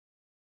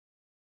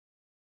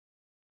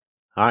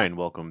Hi, and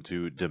welcome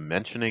to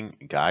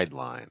Dimensioning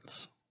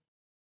Guidelines.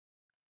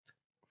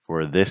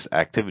 For this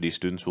activity,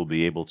 students will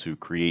be able to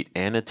create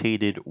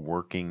annotated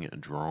working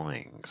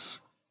drawings.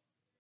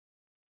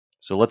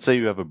 So let's say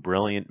you have a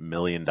brilliant $1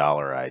 million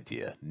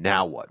idea.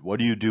 Now what? What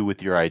do you do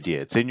with your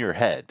idea? It's in your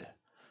head.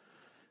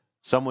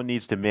 Someone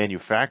needs to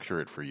manufacture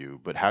it for you,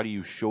 but how do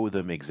you show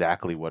them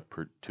exactly what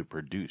to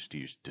produce? Do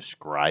you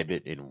describe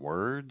it in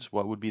words?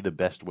 What would be the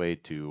best way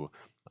to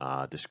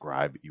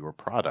describe your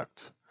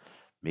product?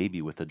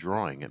 Maybe with a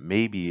drawing,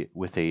 maybe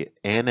with a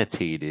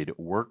annotated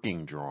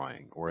working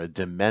drawing or a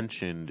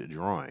dimensioned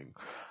drawing.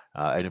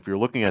 And if you're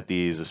looking at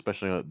these,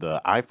 especially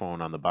the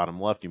iPhone on the bottom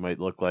left, you might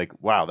look like,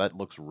 wow, that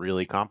looks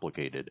really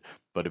complicated.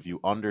 But if you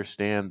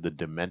understand the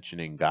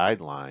dimensioning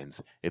guidelines,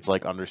 it's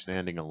like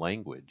understanding a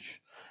language.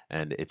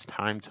 And it's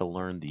time to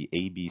learn the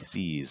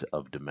ABCs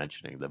of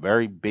dimensioning, the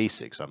very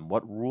basics on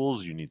what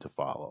rules you need to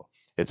follow.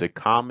 It's a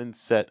common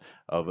set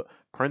of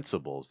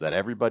principles that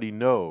everybody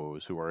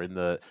knows who are in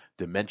the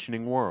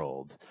dimensioning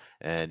world.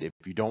 And if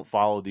you don't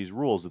follow these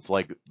rules, it's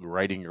like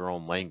writing your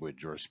own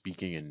language or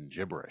speaking in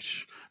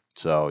gibberish.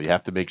 So you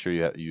have to make sure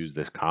you use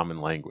this common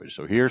language.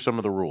 So here are some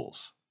of the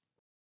rules.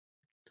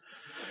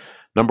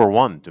 Number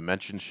one,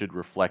 dimensions should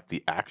reflect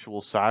the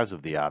actual size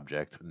of the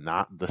object,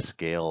 not the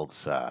scaled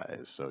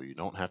size. So you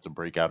don't have to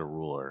break out a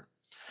ruler.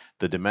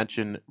 The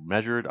dimension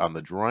measured on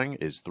the drawing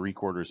is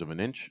 3/4 of an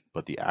inch,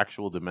 but the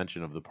actual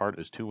dimension of the part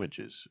is 2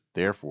 inches.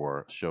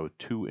 Therefore, show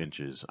 2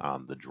 inches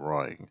on the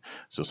drawing.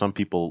 So some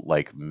people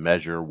like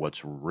measure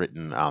what's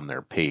written on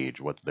their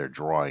page, what their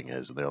drawing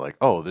is. And they're like,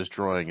 oh, this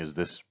drawing is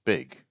this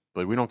big.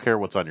 But we don't care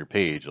what's on your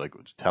page. Like,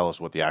 tell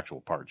us what the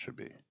actual part should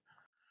be.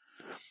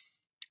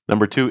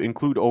 Number two,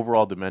 include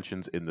overall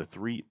dimensions in the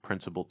three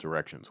principal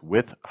directions,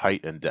 width,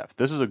 height, and depth.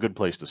 This is a good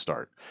place to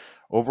start.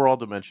 Overall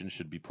dimensions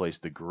should be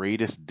placed the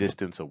greatest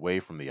distance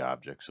away from the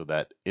object so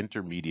that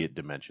intermediate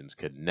dimensions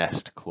can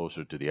nest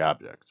closer to the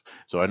object.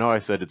 So I know I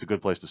said it's a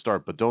good place to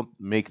start, but don't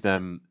make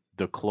them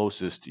the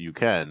closest you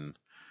can.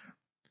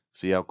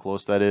 See how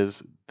close that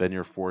is? Then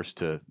you're forced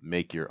to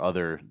make your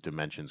other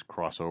dimensions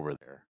cross over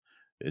there.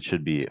 It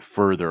should be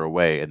further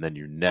away, and then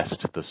you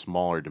nest the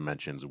smaller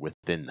dimensions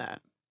within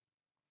that.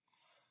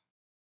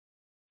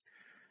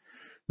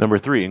 Number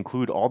three,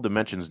 include all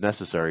dimensions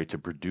necessary to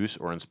produce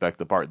or inspect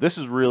the part. This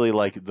is really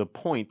like the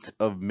point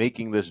of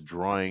making this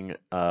drawing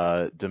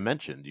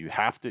dimensioned. You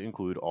have to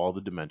include all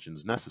the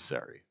dimensions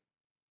necessary.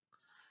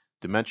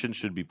 Dimensions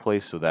should be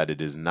placed so that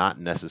it is not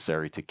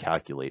necessary to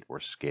calculate or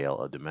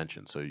scale a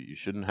dimension. So you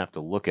shouldn't have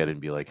to look at it and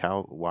be like,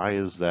 why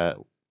is that,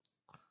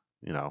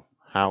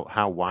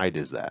 how wide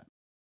is that?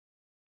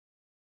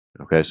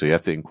 Okay, so you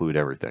have to include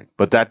everything.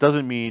 But that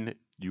doesn't mean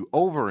you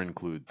over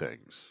include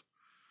things.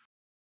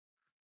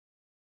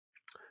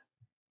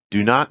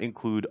 Do not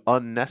include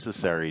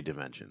unnecessary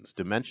dimensions.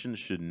 Dimensions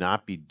should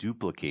not be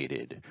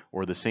duplicated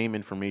or the same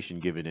information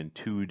given in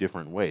two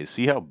different ways.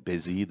 See how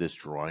busy this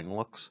drawing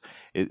looks?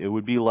 It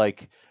would be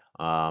like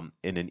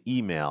in an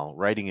email,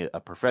 writing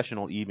a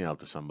professional email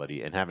to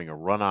somebody and having a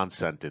run-on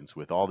sentence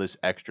with all this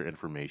extra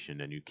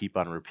information and you keep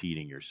on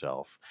repeating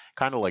yourself,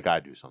 kind of like I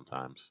do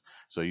sometimes.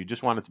 So you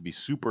just want it to be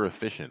super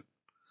efficient.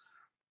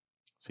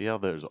 See how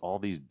there's all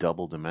these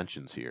double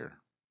dimensions here?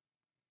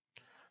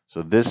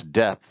 So this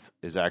depth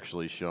is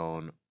actually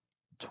shown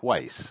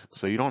twice.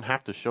 So you don't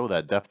have to show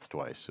that depth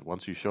twice.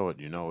 Once you show it,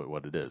 you know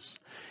what it is.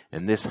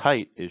 And this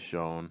height is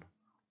shown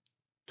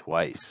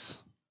twice.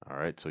 All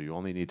right, so you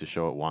only need to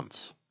show it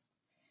once.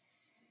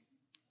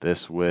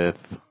 This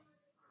width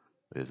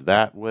is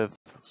that width,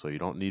 so you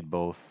don't need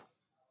both.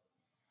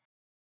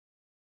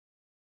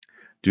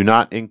 Do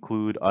not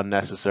include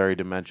unnecessary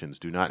dimensions.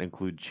 Do not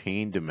include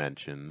chain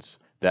dimensions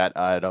that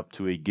add up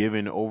to a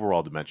given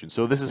overall dimension.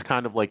 So this is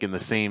kind of like in the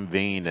same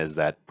vein as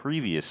that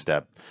previous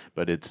step,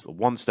 but it's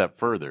one step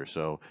further.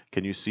 So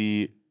can you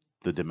see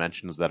the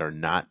dimensions that are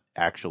not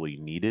actually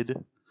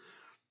needed?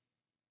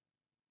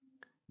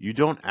 You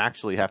don't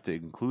actually have to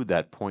include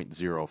that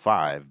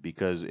 0.05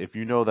 because if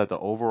you know that the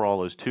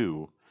overall is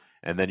 2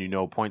 and then you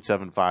know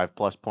 0.75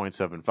 plus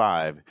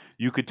 0.75,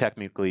 you could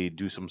technically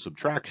do some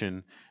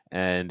subtraction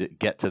and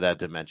get to that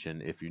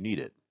dimension if you need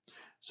it.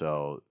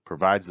 So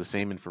provides the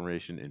same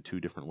information in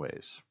two different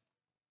ways.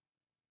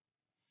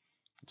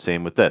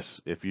 Same with this.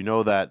 If you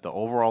know that the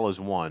overall is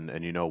 1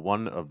 and you know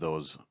one of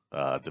those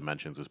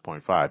dimensions is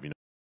 0.5, you know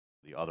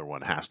the other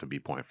one has to be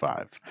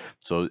 0.5.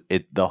 So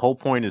the whole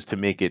point is to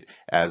make it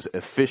as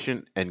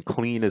efficient and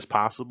clean as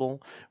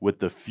possible with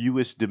the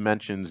fewest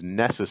dimensions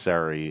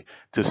necessary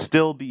to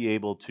still be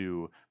able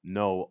to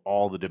know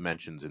all the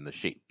dimensions in the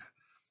shape.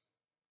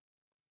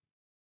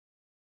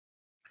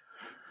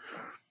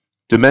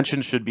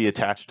 Dimensions should be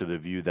attached to the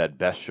view that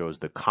best shows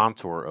the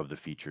contour of the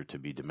feature to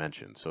be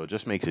dimensioned. So it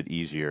just makes it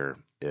easier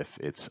if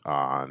it's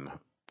on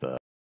the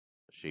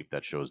shape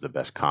that shows the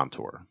best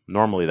contour.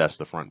 Normally that's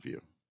the front view.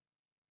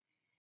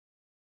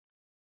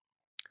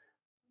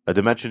 A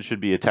dimension should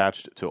be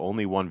attached to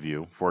only one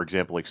view. For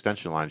example,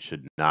 extension lines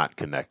should not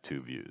connect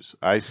two views.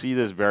 I see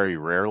this very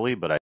rarely,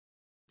 but I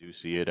do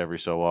see it every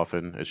so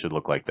often. It should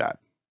look like that.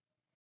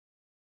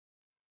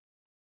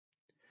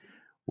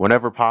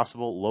 Whenever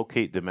possible,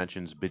 locate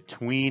dimensions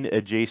between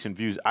adjacent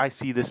views. I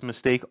see this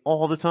mistake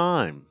all the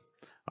time.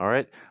 All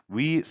right,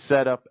 we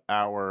set up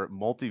our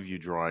multi-view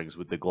drawings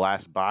with the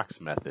glass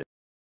box method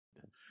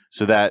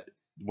so that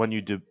when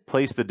you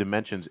place the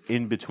dimensions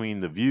in between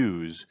the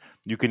views,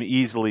 you can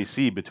easily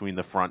see between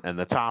the front and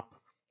the top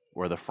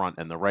or the front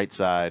and the right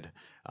side.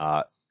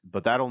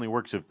 But that only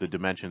works if the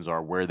dimensions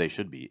are where they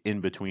should be,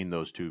 in between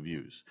those two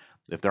views.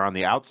 If they're on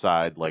the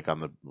outside, like on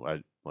the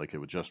like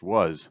it just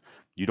was,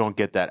 you don't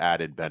get that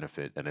added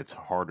benefit, and it's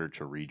harder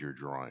to read your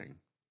drawing.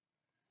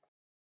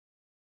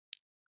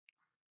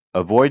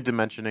 Avoid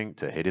dimensioning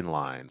to hidden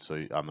lines.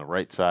 So on the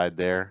right side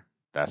there,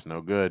 that's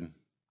no good.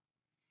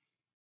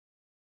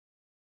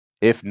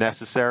 If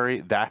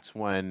necessary, that's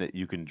when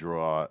you can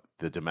draw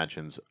the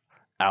dimensions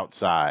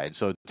outside.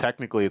 So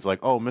technically it's like,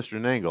 oh, Mr.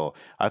 Nangle,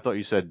 I thought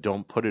you said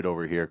don't put it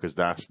over here because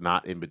that's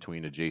not in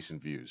between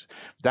adjacent views.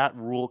 That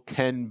rule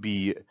can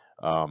be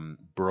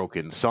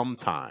broken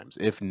sometimes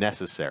if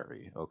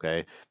necessary,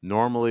 okay?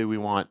 Normally we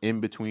want in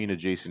between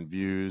adjacent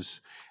views,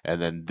 and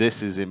then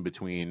this is in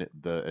between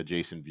the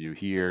adjacent view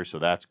here, so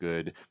that's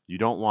good. You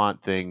don't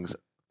want things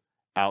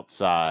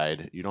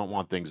outside, you don't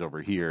want things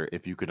over here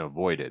if you can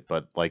avoid it.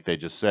 But like they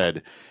just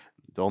said,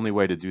 the only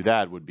way to do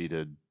that would be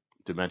to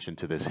dimension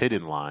to this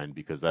hidden line,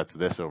 because that's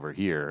this over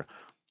here.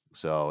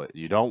 So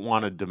you don't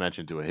want to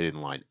dimension to a hidden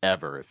line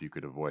ever if you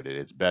could avoid it.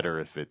 It's better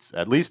if it's,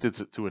 at least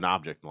it's to an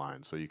object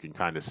line so you can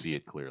kind of see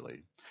it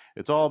clearly.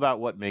 It's all about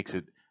what makes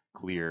it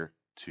clear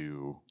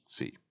to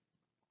see.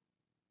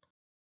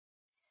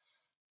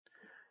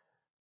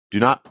 Do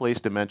not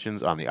place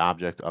dimensions on the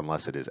object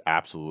unless it is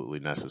absolutely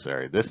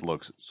necessary. This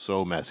looks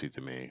so messy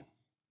to me.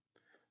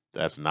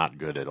 That's not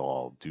good at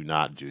all. Do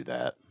not do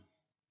that.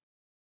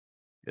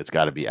 It's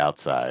got to be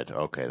outside.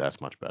 Okay,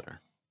 that's much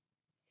better.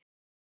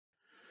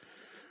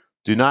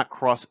 Do not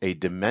cross a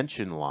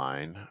dimension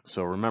line.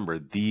 So remember,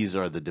 these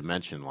are the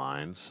dimension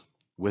lines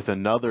with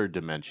another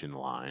dimension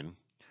line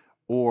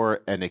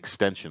or an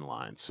extension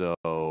line. So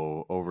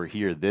over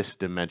here, this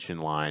dimension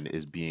line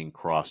is being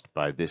crossed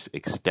by this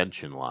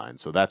extension line.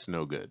 So that's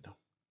no good.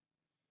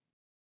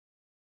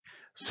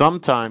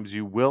 Sometimes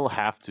you will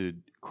have to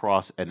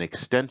cross an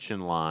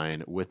extension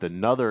line with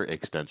another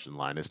extension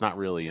line. It's not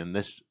really in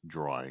this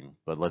drawing,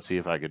 but let's see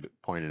if I could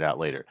point it out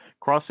later.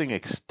 Crossing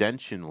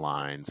extension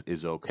lines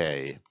is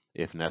okay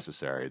if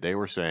necessary. They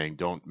were saying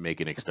don't make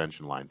an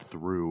extension line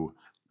through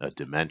a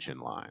dimension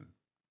line.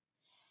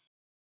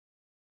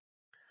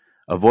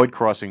 Avoid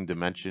crossing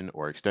dimension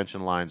or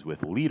extension lines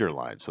with leader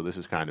lines. So this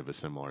is kind of a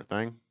similar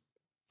thing.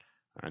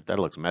 All right, that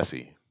looks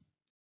messy.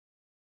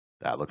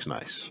 That looks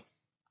nice.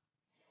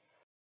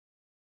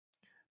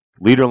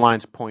 Leader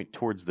lines point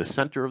towards the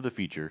center of the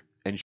feature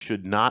and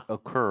should not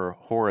occur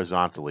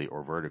horizontally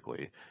or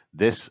vertically.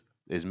 This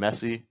is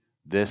messy.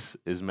 This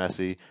is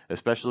messy,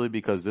 especially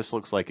because this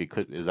looks like it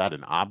could, is that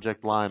an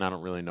object line? I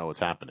don't really know what's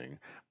happening.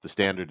 The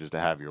standard is to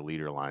have your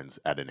leader lines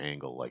at an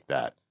angle like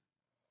that.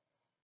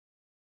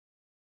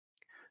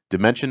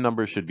 Dimension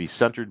numbers should be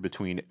centered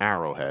between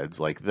arrowheads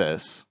like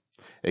this,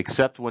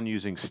 except when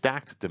using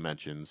stacked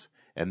dimensions,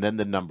 and then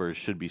the numbers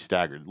should be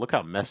staggered. Look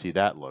how messy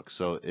that looks.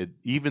 So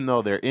even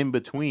though they're in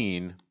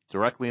between,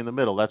 directly in the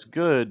middle, that's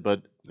good,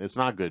 but it's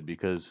not good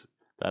because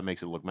that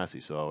makes it look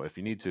messy. So if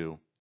you need to,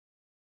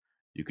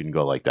 you can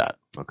go like that,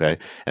 okay?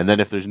 And then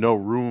if there's no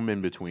room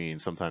in between,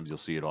 sometimes you'll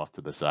see it off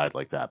to the side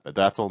like that, but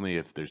that's only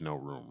if there's no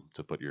room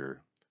to put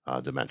your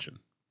dimension.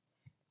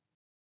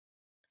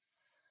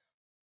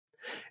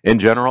 In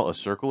general, a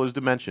circle is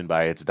dimensioned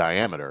by its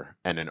diameter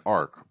and an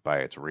arc by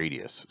its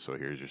radius. So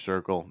here's your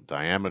circle,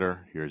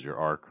 diameter, here's your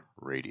arc,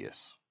 radius.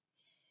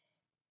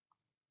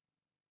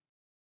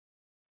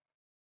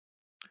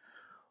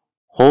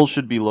 Holes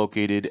should be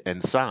located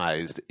and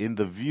sized in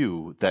the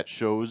view that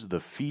shows the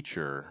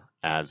feature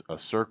as a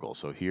circle.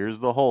 So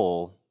here's the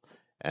hole,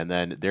 and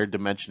then they're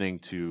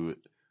dimensioning to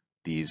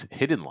these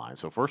hidden lines.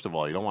 So first of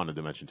all, you don't want to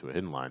dimension to a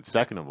hidden line.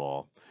 Second of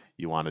all,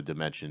 you want to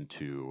dimension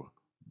to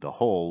the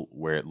hole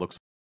where it looks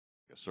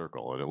like a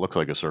circle, and it looks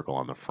like a circle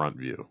on the front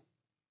view.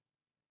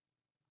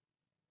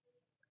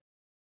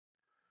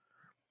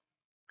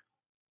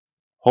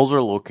 Holes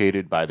are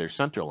located by their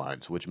center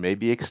lines, which may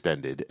be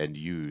extended and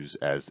used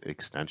as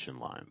extension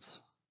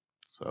lines.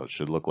 So it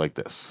should look like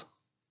this.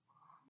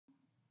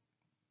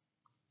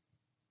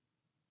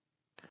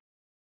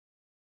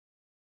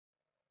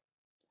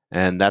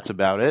 And that's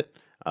about it.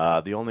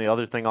 The only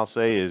other thing I'll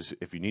say is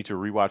if you need to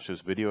rewatch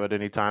this video at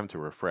any time to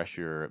refresh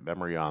your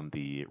memory on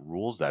the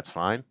rules, that's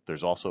fine.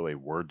 There's also a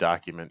Word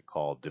document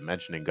called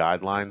Dimensioning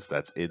Guidelines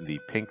that's in the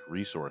pink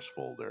resource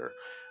folder.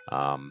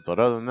 But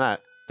other than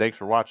that, thanks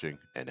for watching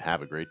and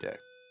have a great day.